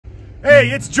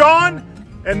Hey, it's John,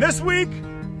 and this week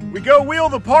we go wheel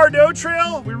the Pardoe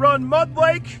Trail, we run Mud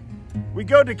Lake, we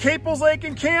go to Caples Lake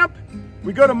and camp,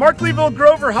 we go to Markleeville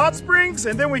Grover Hot Springs,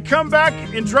 and then we come back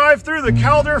and drive through the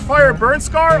Caldor Fire Burn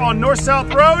Scar on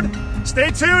North-South Road. Stay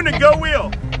tuned and go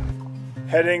wheel.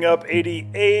 Heading up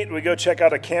 88, we go check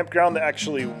out a campground that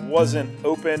actually wasn't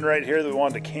open right here that we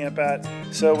wanted to camp at.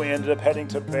 So we ended up heading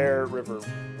to Bear River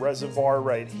Reservoir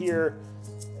right here.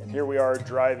 And here we are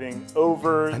driving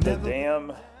over the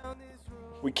dam.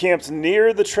 We camped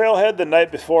near the trailhead the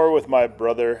night before with my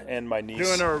brother and my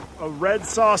niece. Doing a red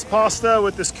sauce pasta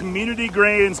with this Community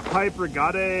Grains pipe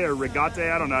rigate or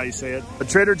rigate, I don't know how you say it. A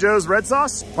Trader Joe's red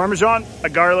sauce, Parmesan, a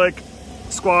garlic,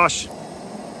 squash.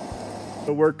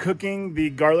 So we're cooking the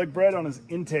garlic bread on his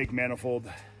intake manifold.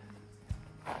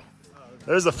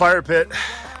 There's the fire pit.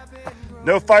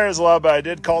 No fires allowed, but I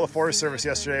did call the Forest Service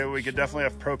yesterday. We could definitely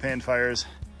have propane fires.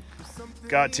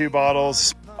 Got 2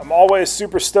 bottles. I'm always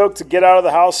super stoked to get out of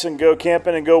the house and go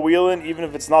camping and go wheeling, even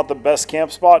if it's not the best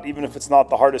camp spot, even if it's not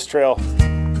the hardest trail.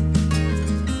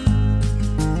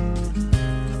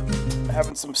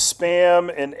 Having some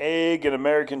Spam and egg and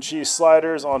American cheese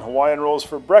sliders on Hawaiian rolls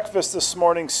for breakfast this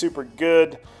morning. Super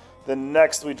good. Then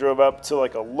next we drove up to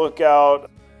like a lookout.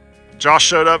 Josh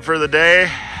showed up for the day.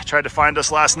 Tried to find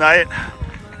us last night,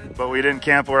 but we didn't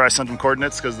camp where I sent him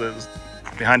coordinates because it was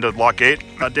behind a lock gate.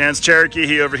 Dan's Cherokee,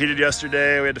 he overheated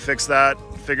yesterday. We had to fix that.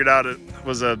 Figured out it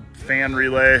was a fan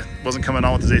relay. Wasn't coming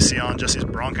on with his AC on. Jesse's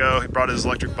Bronco. He brought his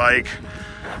electric bike.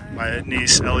 My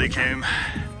niece Ellie came.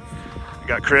 We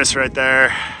got Chris right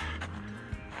there.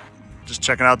 Just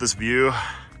checking out this view.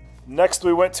 Next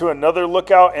we went to another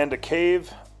lookout and a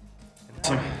cave.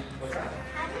 And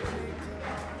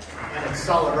it's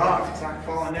solid rock. It's not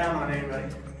falling down on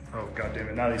anybody. Oh, God damn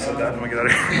it. Now that you said that, I'm gonna get out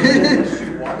of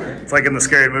here. It's like in the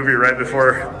scary movie right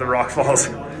before the rock falls.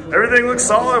 Everything looks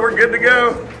solid. We're good to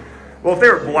go. Well, if they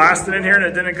were blasting in here and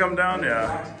it didn't come down,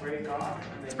 yeah.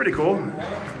 It's pretty cool.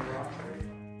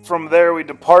 From there, we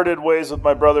departed ways with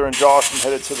my brother and Josh and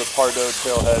headed to the Pardoe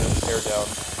trailhead and air down.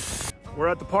 We're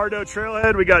at the Pardoe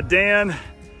trailhead. We got Dan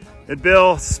and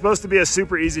Bill. It's supposed to be a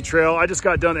super easy trail. I just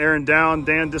got done airing down.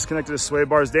 Dan disconnected his sway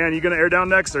bars. Dan, you gonna air down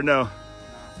next or no?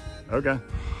 Okay.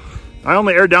 I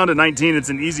only aired down to 19. It's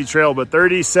an easy trail, but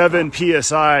 37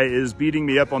 PSI is beating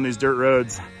me up on these dirt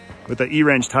roads with the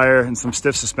E-range tire and some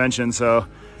stiff suspension. So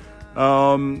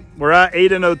we're at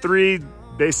 803.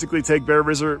 Basically take Bear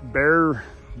River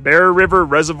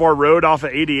Reservoir Road off of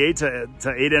 88 to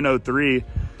 803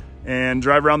 and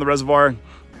drive around the reservoir.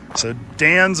 So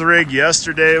Dan's rig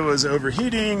yesterday was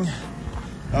overheating.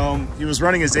 He was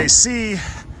running his AC.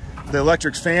 The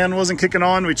electric fan wasn't kicking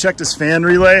on. We checked his fan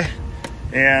relay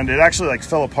and it actually like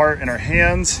fell apart in our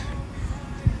hands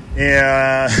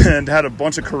and had a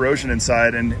bunch of corrosion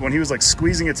inside. And when he was like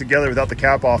squeezing it together without the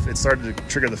cap off, it started to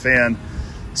trigger the fan.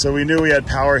 So we knew we had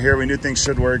power here. We knew things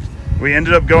should work. We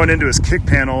ended up going into his kick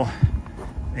panel,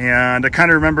 and I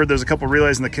kind of remembered there's a couple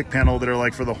relays in the kick panel that are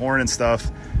like for the horn and stuff.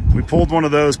 We pulled one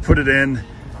of those, put it in.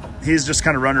 He's just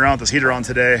kind of running around with his heater on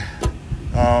today.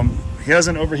 He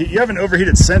hasn't overheated. You haven't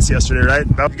overheated since yesterday, right?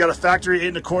 You got a factory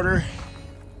 8 1/4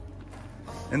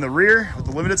 in the rear with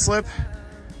the limited slip,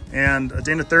 and a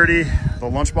Dana 30, the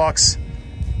lunchbox,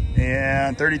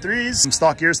 and 33s, some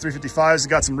stock gears, 355s.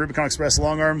 Got some Rubicon Express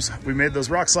long arms. We made those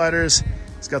rock sliders.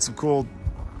 It's got some cool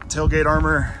tailgate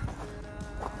armor,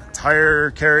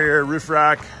 tire carrier, roof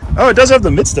rack. Oh, it does have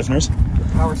the mid stiffeners. The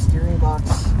power steering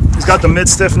box. He's got the mid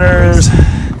stiffeners.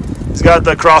 He's got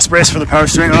the cross brace for the power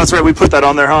steering. Oh, that's right, we put that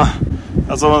on there, huh?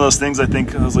 That's one of those things I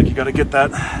think, I was like, you gotta get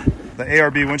that. The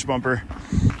ARB winch bumper.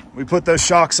 We put those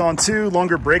shocks on too,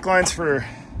 longer brake lines for,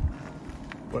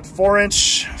 what,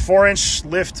 4-inch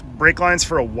lift brake lines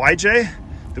for a YJ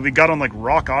that we got on like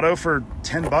Rock Auto for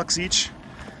 10 bucks each.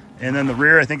 And then the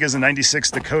rear, I think, is a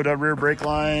 96 Dakota rear brake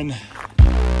line.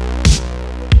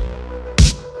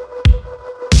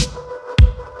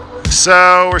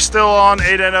 So we're still on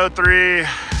 8N03.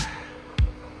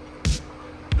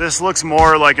 This looks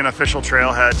more like an official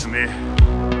trailhead to me.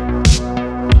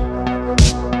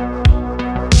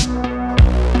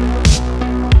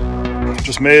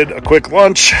 Just made a quick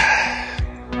lunch. How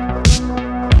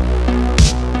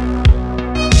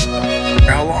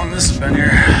long this has been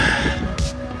here.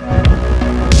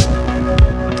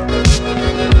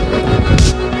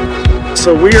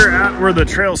 So we are at where the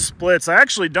trail splits. I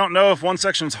actually don't know if one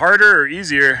section's harder or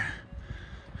easier.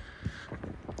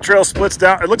 Trail splits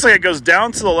down. It looks like it goes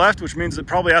down to the left, which means it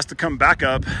probably has to come back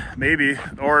up, maybe,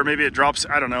 or maybe it drops,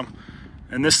 I don't know.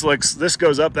 And this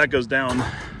goes up, that goes down.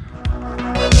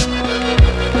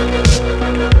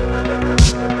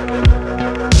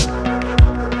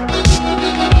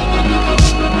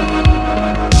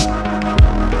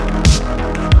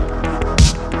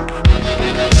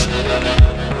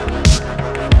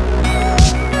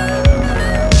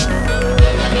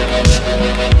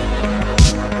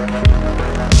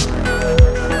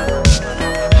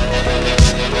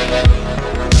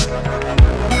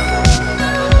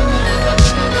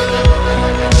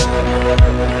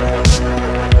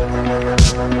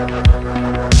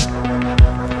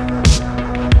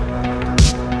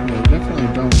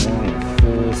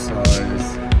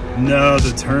 No,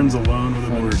 the turns alone would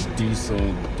have been... Or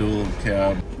diesel dual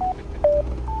cab.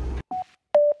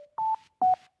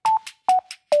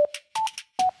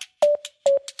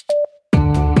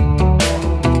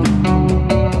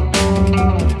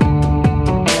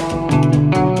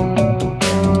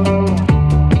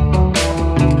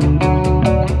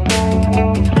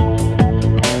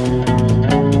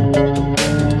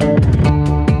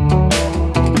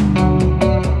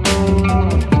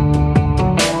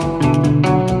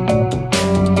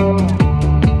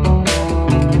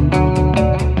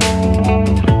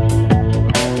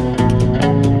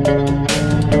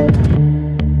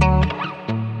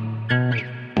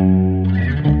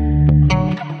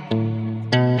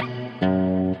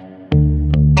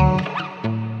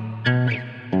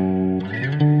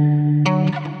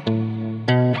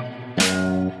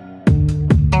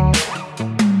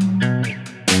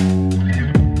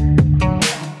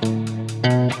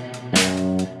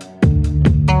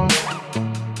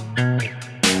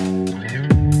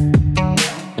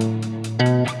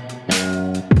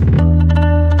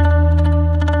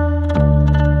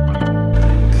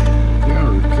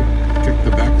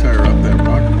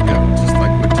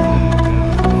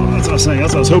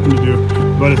 That's what I was hoping to do,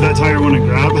 but if that tire wouldn't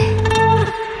grab,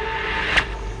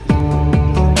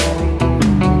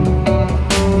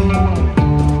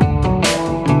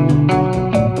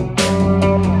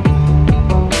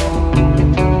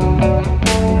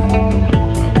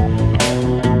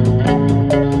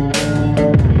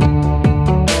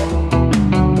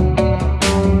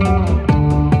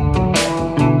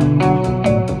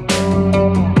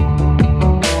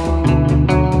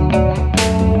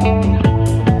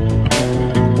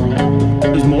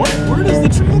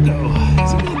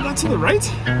 to the right?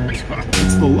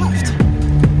 It's the left.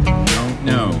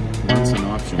 No, that's an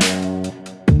option.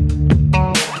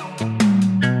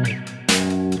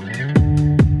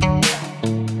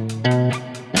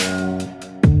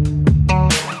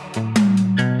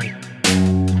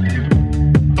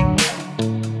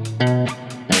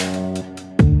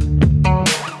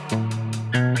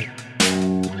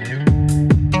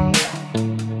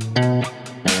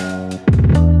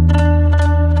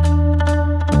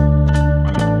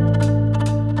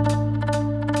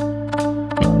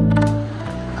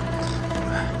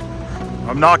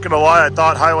 I'm not gonna lie, I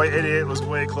thought Highway 88 was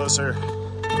way closer.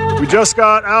 We just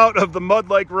got out of the Mud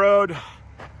Lake Road. It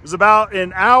was about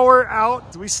an hour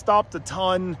out. We stopped a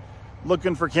ton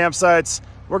looking for campsites.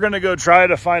 We're gonna go try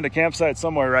to find a campsite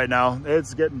somewhere right now.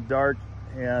 It's getting dark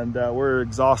and we're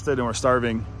exhausted and we're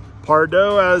starving.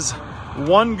 Pardoe has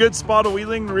one good spot of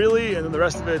wheeling really, and then the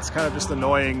rest of it's kind of just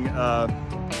annoying,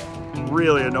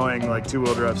 really annoying, like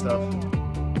two-wheel drive stuff.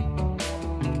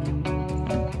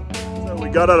 We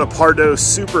got out of Pardoe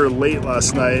super late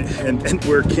last night, and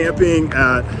we're camping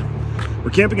at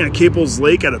Caples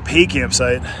Lake at a pay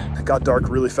campsite. It got dark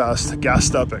really fast.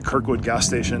 Gassed up at Kirkwood gas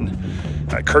station,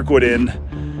 at Kirkwood Inn,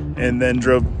 and then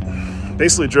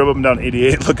basically drove up and down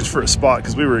 88 looking for a spot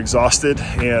because we were exhausted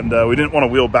and we didn't want to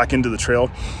wheel back into the trail.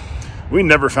 We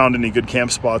never found any good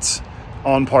camp spots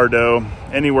on Pardoe,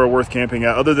 anywhere worth camping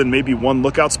at, other than maybe one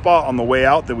lookout spot on the way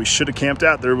out that we should have camped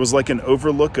at. There was like an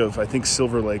overlook of, I think,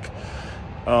 Silver Lake.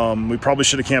 We probably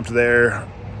should have camped there,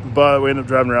 but we ended up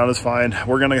driving around. It's fine.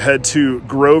 We're gonna head to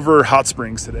Grover Hot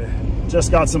Springs today.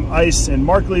 Just got some ice in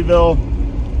Markleeville,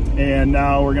 and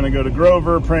now we're gonna go to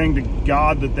Grover, praying to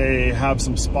God that they have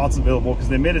some spots available, because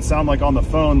they made it sound like on the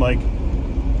phone like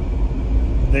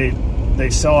they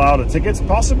sell out of tickets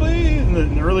possibly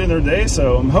early in their day.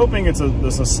 So I'm hoping it's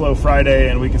a slow Friday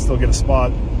and we can still get a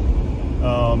spot.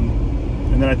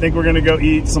 And then I think we're gonna go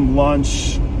eat some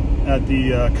lunch at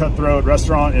the Cutthroat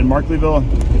restaurant in Markleeville.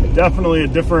 Definitely a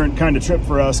different kind of trip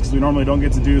for us, because we normally don't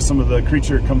get to do some of the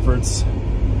creature comforts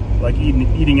like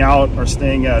eating out or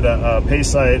staying at a pay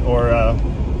site or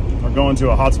going to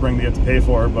a hot spring that you have to pay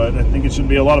for, but I think it should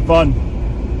be a lot of fun.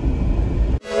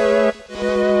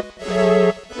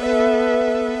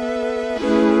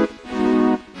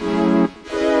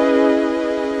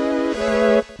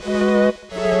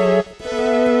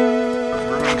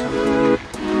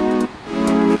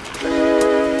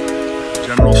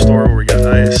 General store where we got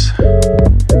ice.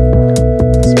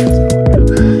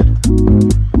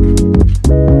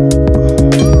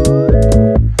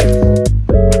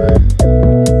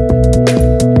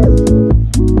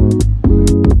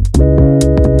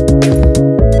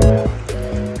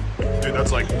 Dude,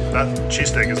 that's like, that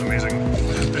cheesesteak is amazing.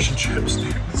 Fish and chips,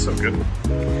 dude, it's so good.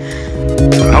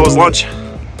 So how was lunch?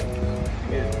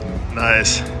 Good.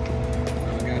 Nice.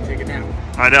 I'm gonna take a nap.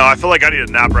 I know, I feel like I need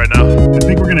a nap right now. I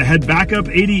think we're gonna head back up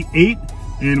 88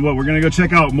 and we're gonna go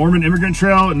check out Mormon Immigrant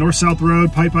Trail, North-South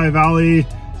Road, Pipe Valley,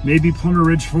 maybe Plummer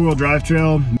Ridge 4-wheel drive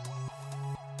trail.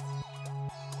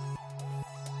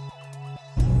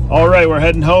 All right, we're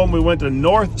heading home. We went to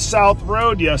North-South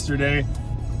Road yesterday.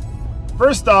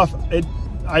 First off,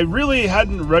 I really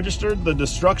hadn't registered the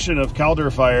destruction of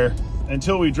Caldor fire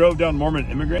until we drove down Mormon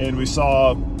Immigrant and we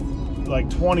saw like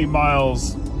 20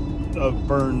 miles of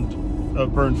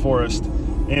burned forest.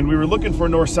 And we were looking for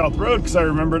North-South Road because I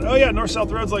remembered, oh yeah,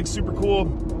 North-South Road's like super cool.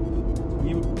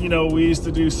 You know, we used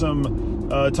to do some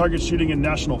target shooting in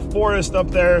National Forest up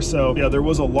there. So yeah, there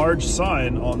was a large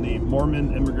sign on the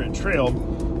Mormon Immigrant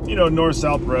Trail, you know,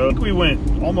 North-South Road. We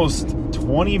went almost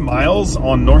 20 miles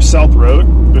on North-South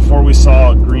Road before we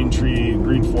saw green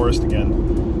forest again.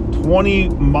 20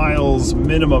 miles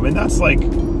minimum. And that's like,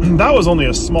 that was only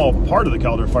a small part of the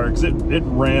Caldor fire because it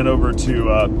ran over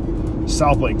to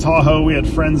South Lake Tahoe. We had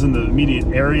friends in the immediate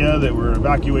area that were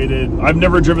evacuated. I've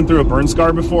never driven through a burn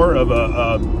scar before of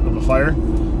a fire.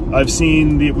 We've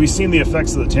seen the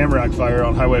effects of the Tamarack fire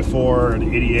on Highway 4 and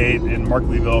 88 in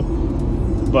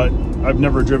Markleeville, but I've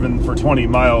never driven for 20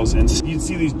 miles. And you'd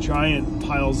see these giant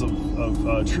piles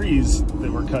of trees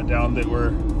that were cut down that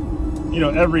were, you know,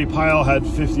 every pile had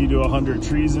 50 to 100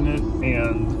 trees in it,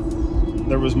 and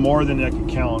there was more than I could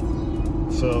count.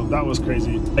 So that was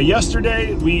crazy.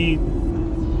 Yesterday, we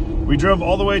drove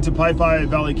all the way to Pai Pai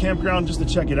Valley Campground just to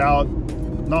check it out.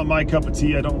 Not my cup of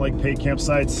tea. I don't like paid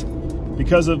campsites.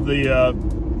 Because of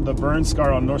the burn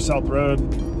scar on North-South Road,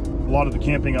 a lot of the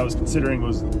camping I was considering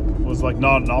was like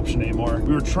not an option anymore.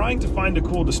 We were trying to find a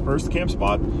cool dispersed camp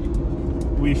spot.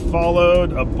 We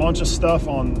followed a bunch of stuff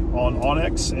on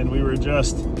Onyx, and we were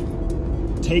just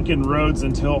taking roads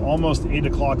until almost 8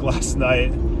 o'clock last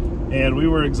night, and we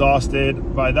were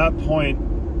exhausted. By that point,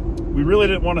 we really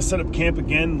didn't want to set up camp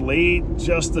again late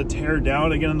just to tear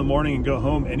down again in the morning and go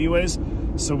home anyways.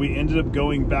 So we ended up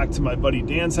going back to my buddy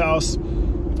Dan's house,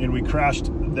 and we crashed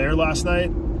there last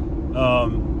night.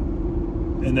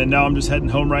 And then now I'm just heading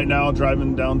home right now,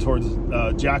 driving down towards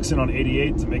Jackson on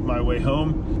 88 to make my way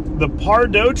home. The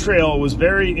Pardoe trail was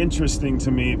very interesting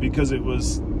to me because it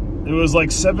was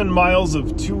like 7 miles of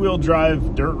 2-wheel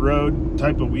drive dirt road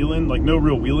type of wheeling, like no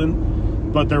real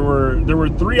wheeling. But there were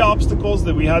 3 obstacles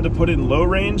that we had to put in low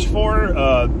range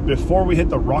for before we hit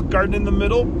the rock garden in the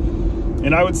middle.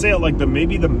 And I would say at like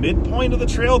maybe the midpoint of the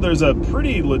trail, there's a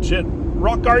pretty legit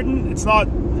rock garden. It's not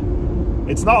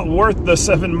worth the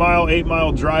 7-mile,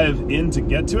 8-mile drive in to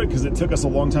get to it because it took us a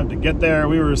long time to get there.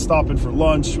 We were stopping for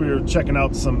lunch. We were checking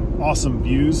out some awesome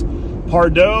views.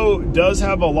 Pardoe does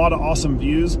have a lot of awesome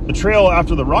views. The trail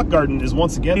after the rock garden is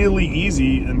once again really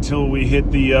easy until we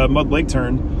hit the Mud Lake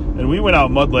turn, and we went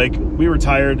out Mud Lake. We were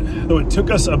tired, so it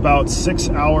took us about 6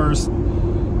 hours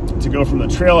to go from the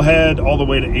trailhead all the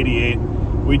way to 88.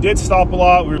 We did stop a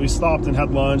lot. We stopped and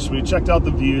had lunch. We checked out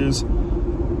the views.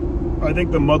 I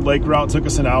think the Mud Lake route took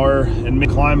us an hour and may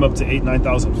climb up to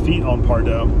 9,000 feet on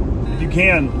Pardoe. If you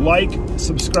can, like,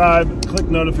 subscribe, click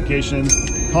notifications,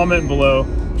 comment below.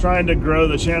 Trying to grow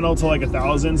the channel to like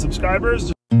 1,000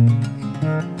 subscribers.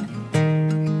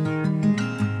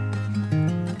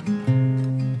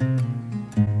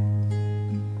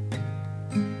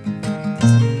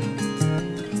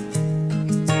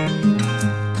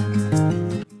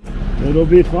 It'll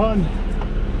be fun.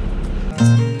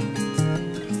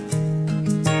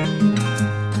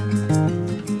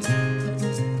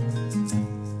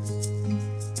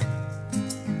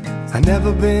 I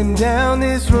never been down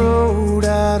this road,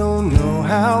 I don't know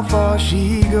how far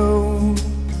she goes,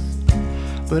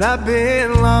 but I've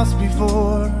been lost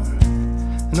before,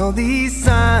 and all these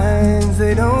signs,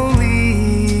 they don't lead